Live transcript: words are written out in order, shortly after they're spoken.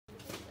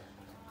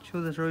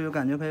修的时候有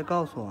感觉可以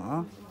告诉我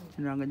啊，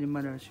经常给你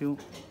慢点修。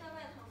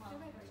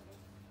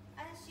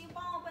哎，行，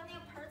帮我把那个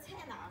盆菜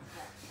拿出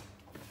来。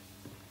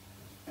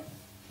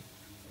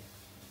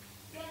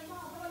姐，你帮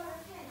我把盆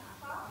菜拿。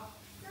好，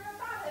这是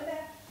大盆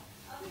呗。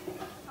啊，对，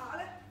好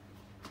嘞。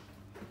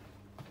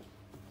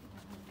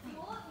油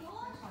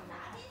拿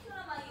进去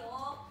了吗？油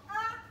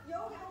啊，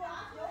油。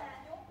对。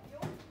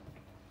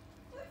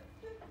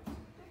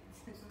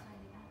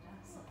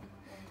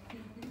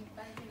搬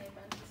进来搬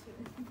出去了，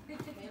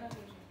没了就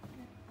是。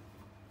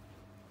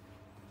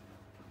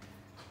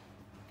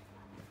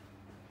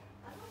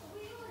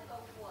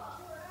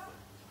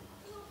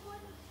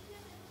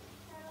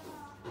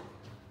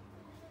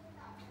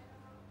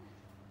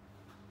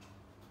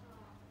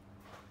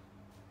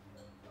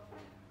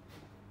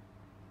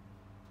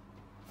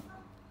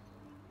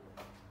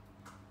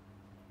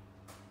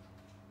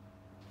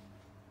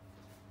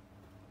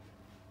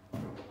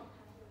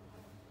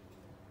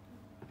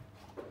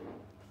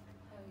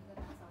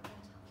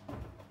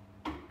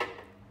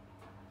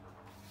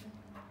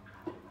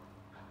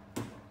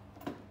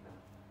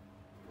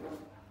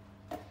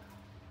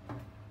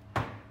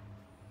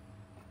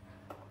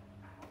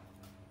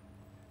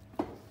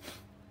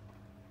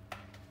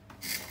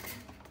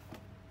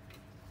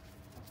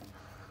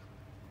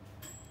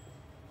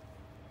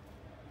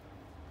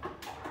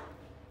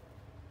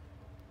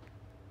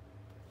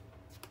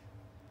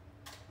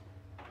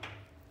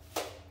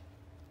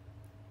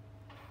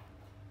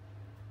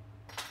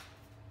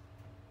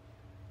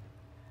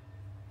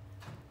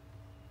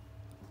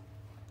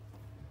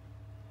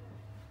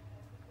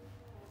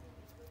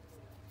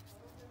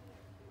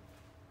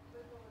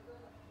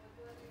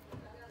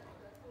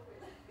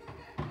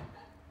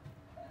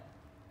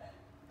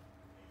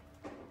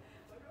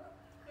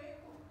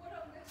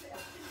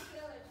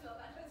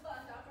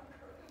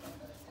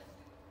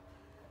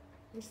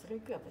你撕根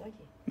割不要紧。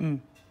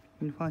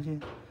你放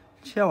心，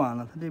切完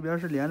了，它这边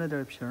是连着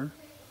点皮儿。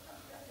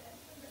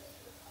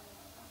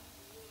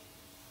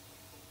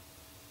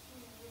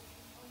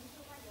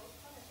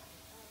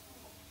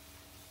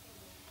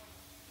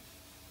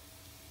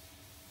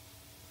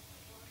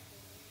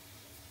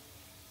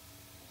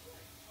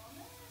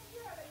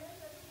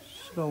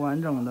是个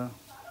完整的。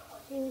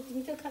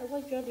你再看，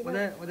我觉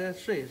得我再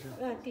试一试。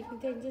对，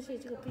你再试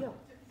这个不要。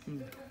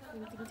你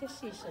再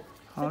试一试。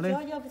好嘞。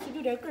要不是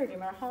有点根儿里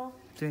面哈。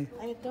对。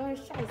哎，等会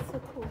下一次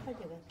扣还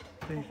这个，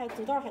还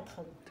走道还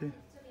疼。对。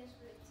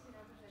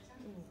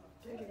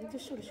你就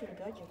受了不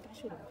要紧，别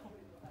受了不怕。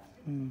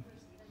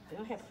不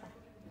用害怕。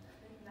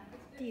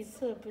第一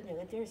次不那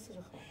个，第二次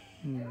就好。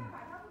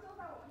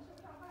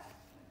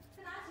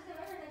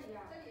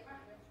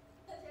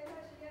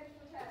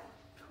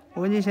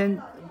我给你先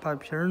把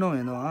皮儿弄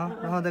一弄啊，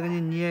然后再给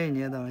你捏一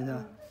捏，等一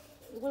下。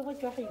我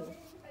觉得还有。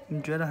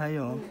你觉得还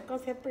有？刚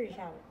才背一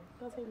下了，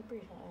刚才你背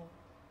一下，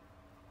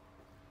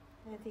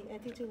对，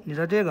这个。你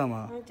说这个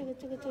吗？这个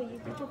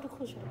不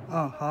扣手。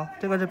好，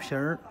这个是皮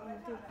儿。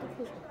对，不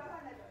扣手。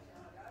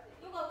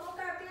有个锅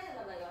盖盖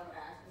了吧，要不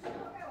然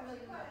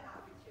是。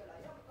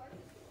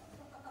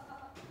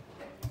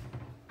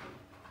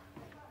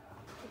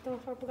等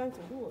会儿不敢走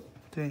路。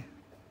对。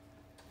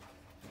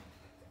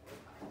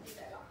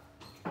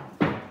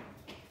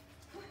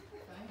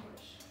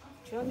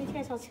主要每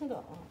天上青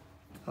岛。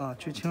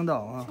去青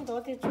岛啊。青岛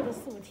得住了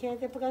4、5天，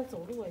再不敢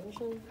走路，你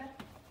说。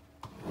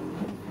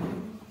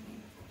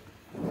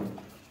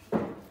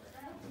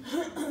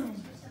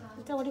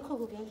你在我的扣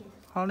不要紧。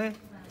好嘞，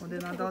我得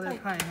拿刀再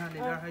看一看里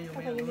边还有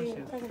没有东西。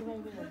看看里边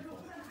有没有。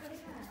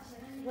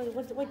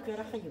我觉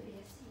得还有。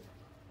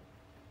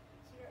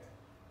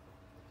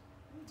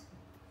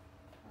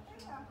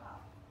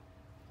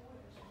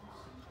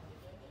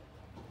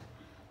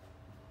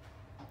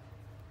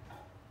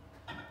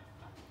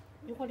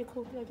一会儿的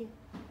扣不要紧。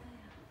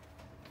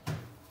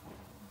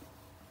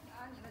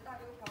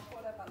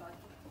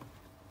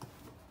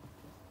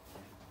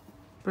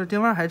不是，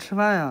今晚还吃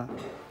饭呀？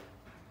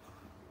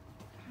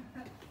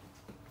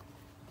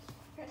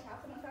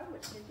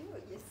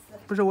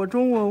不是，我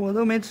中午我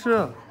都没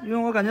吃，因为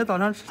我感觉早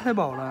上吃太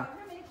饱了。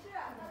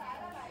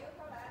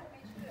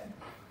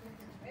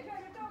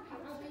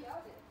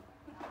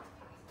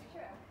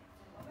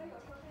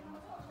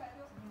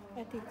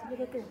对，这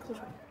个根扣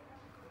上。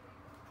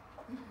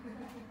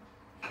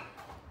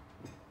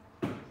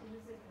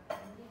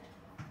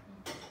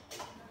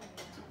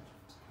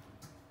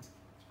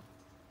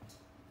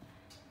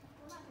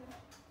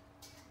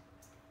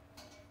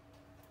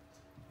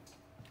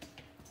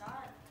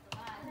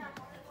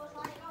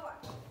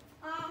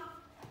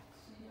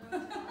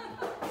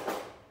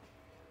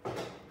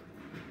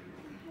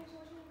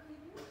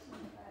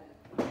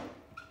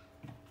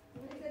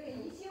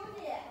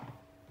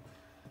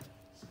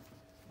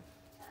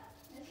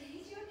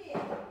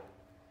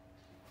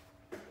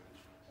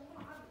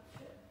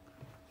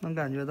能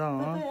感觉到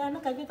啊。对，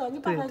能感觉到。你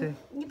把它，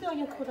你不要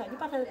用扣它，你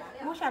把它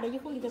弄下来以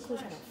后，你再扣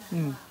上来。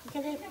你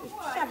看这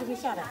下都没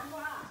下来。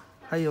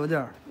还有点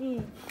儿。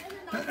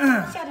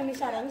下都没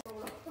下来。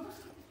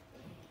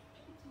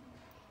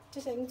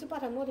这些你就把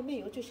它弄的没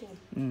有就行。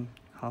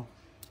好。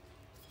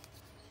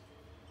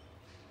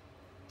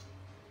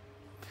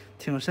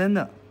挺深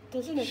的，都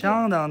是那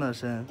相当的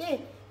深。对，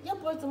要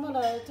不怎么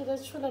了？这个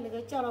除了那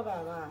个姜老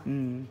板嘛，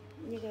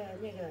那个，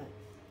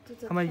就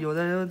是他们有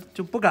的人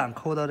就不敢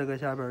抠到这个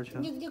下边儿去。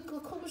你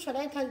抠不出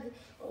来，他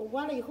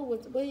完了以后，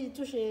我也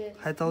就是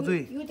还遭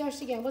罪。有段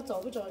时间我找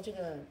不着这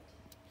个，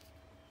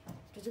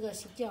就这个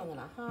姓姜的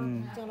了哈，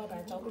姜老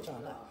板找不着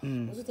了，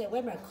我是在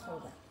外面抠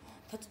的，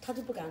他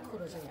就不敢抠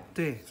到这样。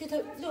对。所以他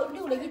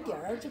留了一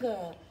点儿这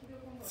个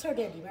刺儿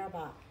在里面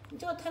吧，你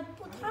知道他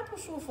不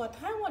舒服，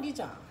他还往里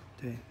长。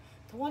对。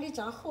他往里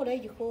长，后来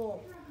以后，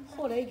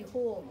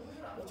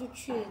我就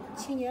去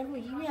青年路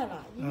医院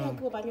了，医院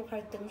给我把那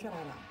块蹬出来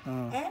了。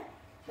哎，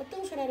我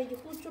蹬出来了以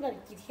后，住了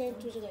几天，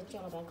就这个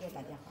姜老板给我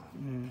打电话，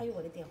他有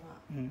我的电话，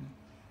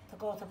他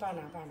告诉他办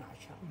哪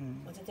去了，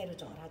我就在这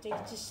找他，这已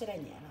经10来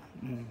年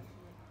了。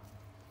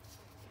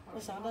我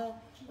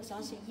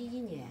想是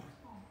11年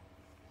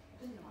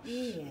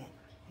，11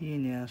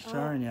年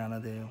12年了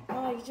得有。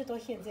啊，一直到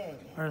现在呢。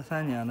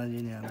23年了，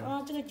今年了。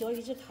啊，这个脚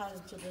一直他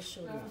这个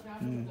受的。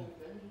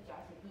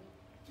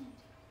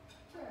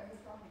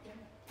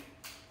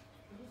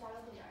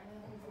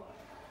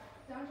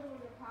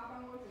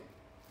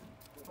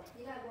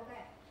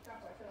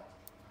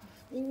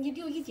你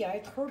留一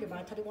点头里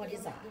面，他就往里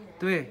扎。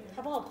对。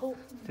他不好抠。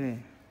对。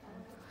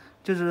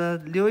就是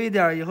留一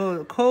点以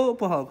后抠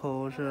不好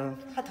抠是。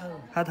还疼。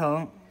还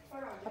疼。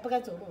还不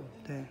敢走路。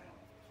对。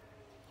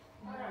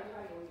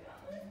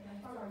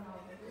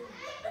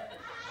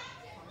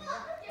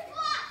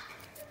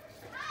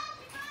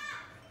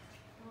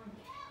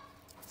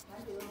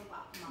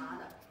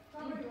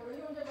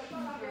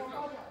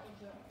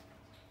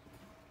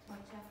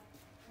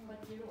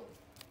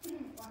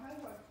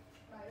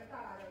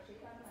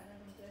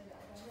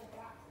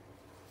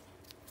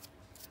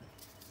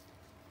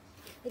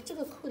这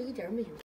个扣的一点没有。